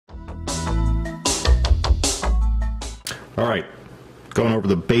Alright, going over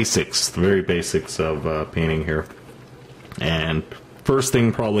the basics, the very basics of painting here. And first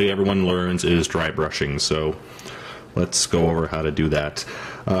thing probably everyone learns is dry brushing, so let's go over how to do that.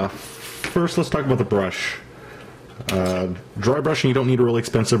 First, let's talk about the brush. Dry brushing, you don't need a really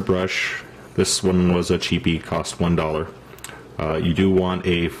expensive brush. This one was a cheapie, cost $1. You do want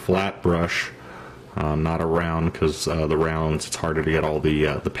a flat brush, not a round, because the rounds, it's harder to get all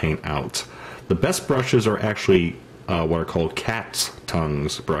the paint out. The best brushes are actually what are called cat's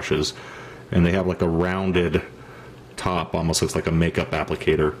tongues brushes, and they have like a rounded top, almost looks like a makeup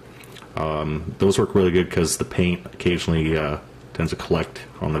applicator. Those work really good because the paint occasionally tends to collect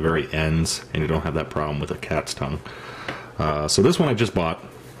on the very ends, and you don't have that problem with a cat's tongue. So this one I just bought.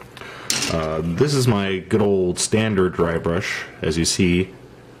 This is my good old standard dry brush. As you see,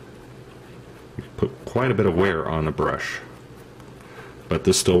 you put quite a bit of wear on the brush, but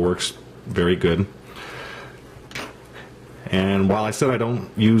this still works very good. And while I said I don't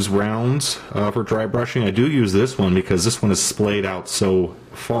use rounds for dry brushing, I do use this one because this one is splayed out so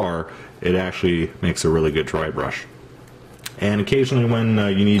far, it actually makes a really good dry brush. And occasionally when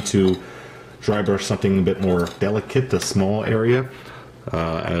you need to dry brush something a bit more delicate, a small area,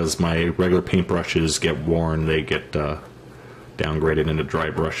 as my regular paint brushes get worn, they get downgraded into dry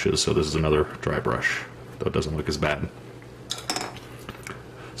brushes, so this is another dry brush, though it doesn't look as bad.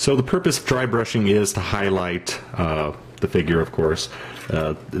 So the purpose of dry brushing is to highlight the figure, of course.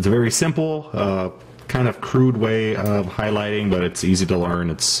 It's a very simple, kind of crude way of highlighting, but it's easy to learn.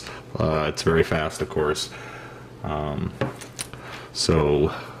 It's very fast, of course.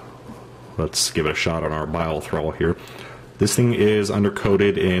 So let's give it a shot on our biothral here. This thing is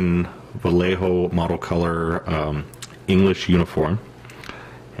undercoated in Vallejo model color English uniform,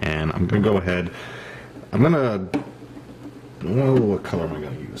 and I'm going to go ahead. I'm going to, well, what color am I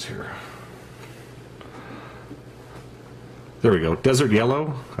going to use here? There we go. Desert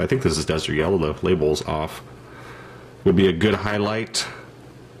yellow. I think this is desert yellow. The label's off. Would be a good highlight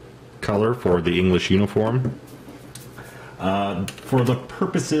color for the English uniform. For the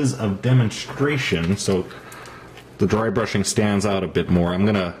purposes of demonstration, so the dry brushing stands out a bit more, I'm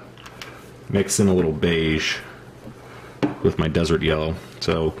going to mix in a little beige with my desert yellow.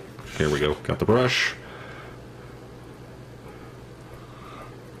 So here we go. Got the brush.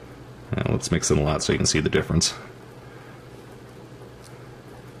 And let's mix in a lot so you can see the difference.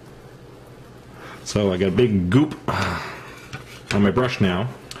 So I got a big goop on my brush now.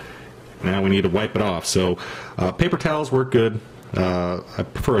 Now we need to wipe it off. So paper towels work good. I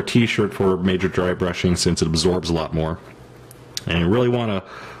prefer a t-shirt for major dry brushing since it absorbs a lot more. And you really want to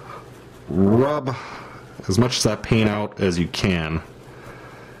rub as much of that paint out as you can,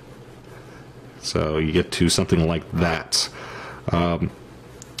 so you get to something like that. Now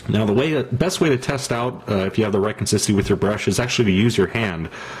the best way to test out if you have the right consistency with your brush is actually to use your hand.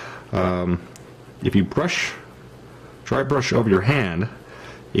 If you dry brush over your hand,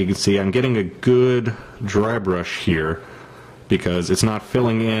 you can see I'm getting a good dry brush here because it's not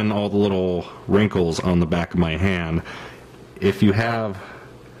filling in all the little wrinkles on the back of my hand. If you have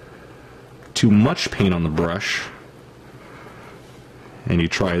too much paint on the brush and you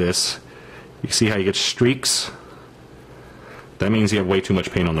try this, you see how you get streaks? That means you have way too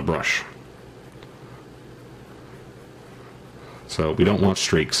much paint on the brush. So we don't want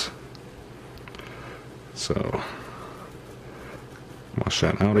streaks. So wash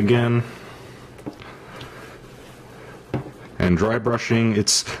that out again. And dry brushing,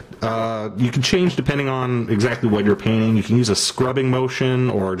 it's you can change depending on exactly what you're painting. You can use a scrubbing motion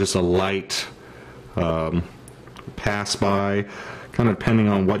or just a light pass by, kind of depending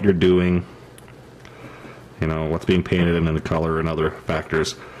on what you're doing, you know, what's being painted and then the color and other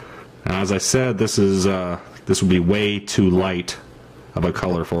factors. And as I said, this would be way too light of a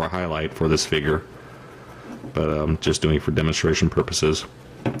color for a highlight for this figure, but I'm just doing it for demonstration purposes.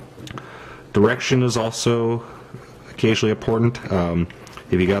 Direction is also occasionally important.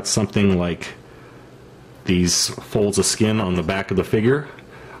 If you got something like these folds of skin on the back of the figure,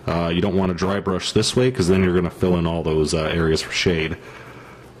 you don't want to dry brush this way because then you're going to fill in all those areas for shade.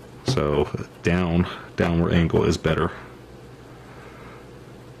 So downward angle is better.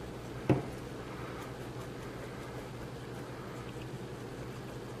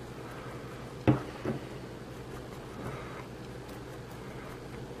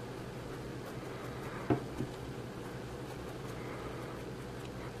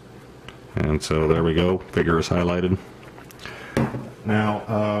 And so there we go, figure is highlighted.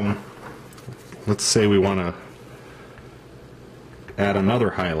 Now, let's say we want to add another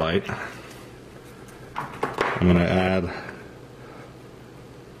highlight. I'm going to add,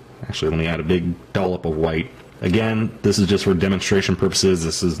 actually let me add a big dollop of white. Again, this is just for demonstration purposes.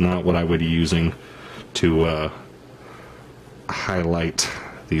 This is not what I would be using to highlight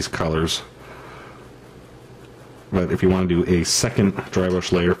these colors. But if you want to do a second dry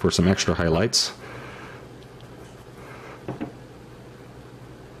brush layer for some extra highlights,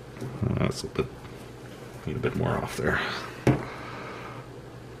 that's need a bit more off there.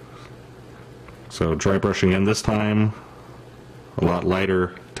 So dry brushing in this time, a lot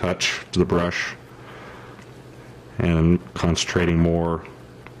lighter touch to the brush, and concentrating more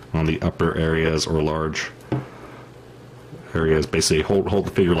on the upper areas or large areas. Basically hold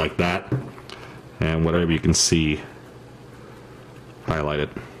the figure like that, and whatever you can see, highlight it.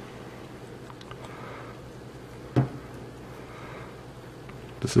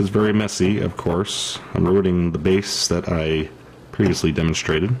 This is very messy, of course. I'm ruining the base that I previously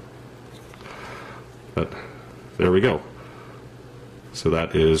demonstrated. But there we go. So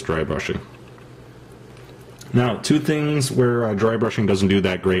that is dry brushing. Now, two things where dry brushing doesn't do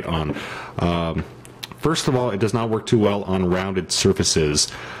that great on. First of all, it does not work too well on rounded surfaces,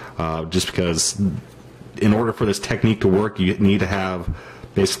 just because in order for this technique to work, you need to have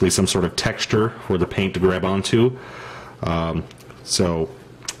basically some sort of texture for the paint to grab onto. So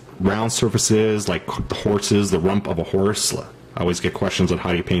round surfaces like the horses, the rump of a horse, I always get questions on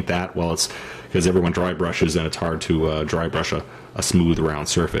how do you paint that. Well, it's because everyone dry brushes and it's hard to dry brush a smooth round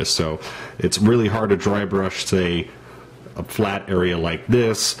surface. So it's really hard to dry brush, say, a flat area like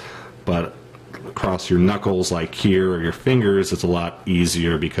this, but across your knuckles like here or your fingers, it's a lot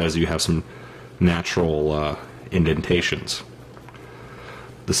easier because you have some natural indentations.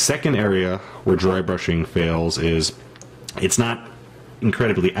 The second area where dry brushing fails is it's not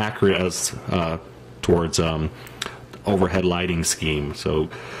incredibly accurate as towards overhead lighting scheme. So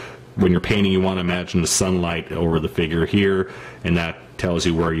when you're painting, you want to imagine the sunlight over the figure here, and that tells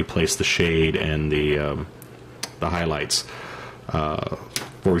you where you place the shade and the highlights.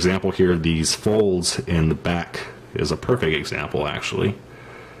 For example, here, these folds in the back is a perfect example, actually.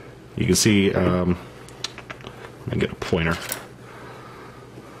 You can see, let me get a pointer.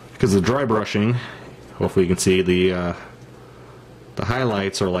 Because of dry brushing, hopefully you can see the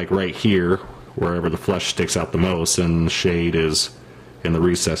highlights are like right here, wherever the flesh sticks out the most, and the shade is in the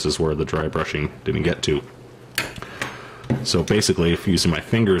recesses where the dry brushing didn't get to. So basically, if using my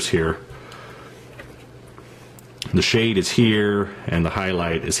fingers here, the shade is here and the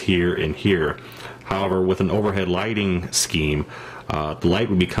highlight is here and here. However, with an overhead lighting scheme, the light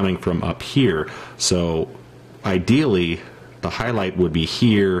would be coming from up here. So ideally, the highlight would be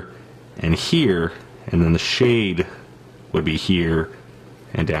here, and then the shade would be here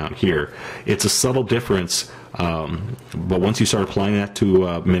and down here. It's a subtle difference, but once you start applying that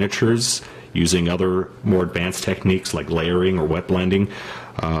to miniatures using other more advanced techniques like layering or wet blending,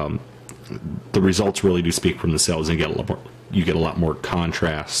 the results really do speak for themselves, and you get a lot more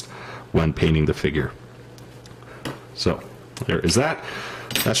contrast when painting the figure. So there is that.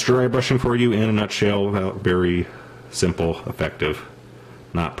 That's dry brushing for you in a nutshell. Very simple, effective,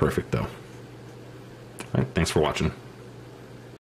 not perfect though. All right, thanks for watching.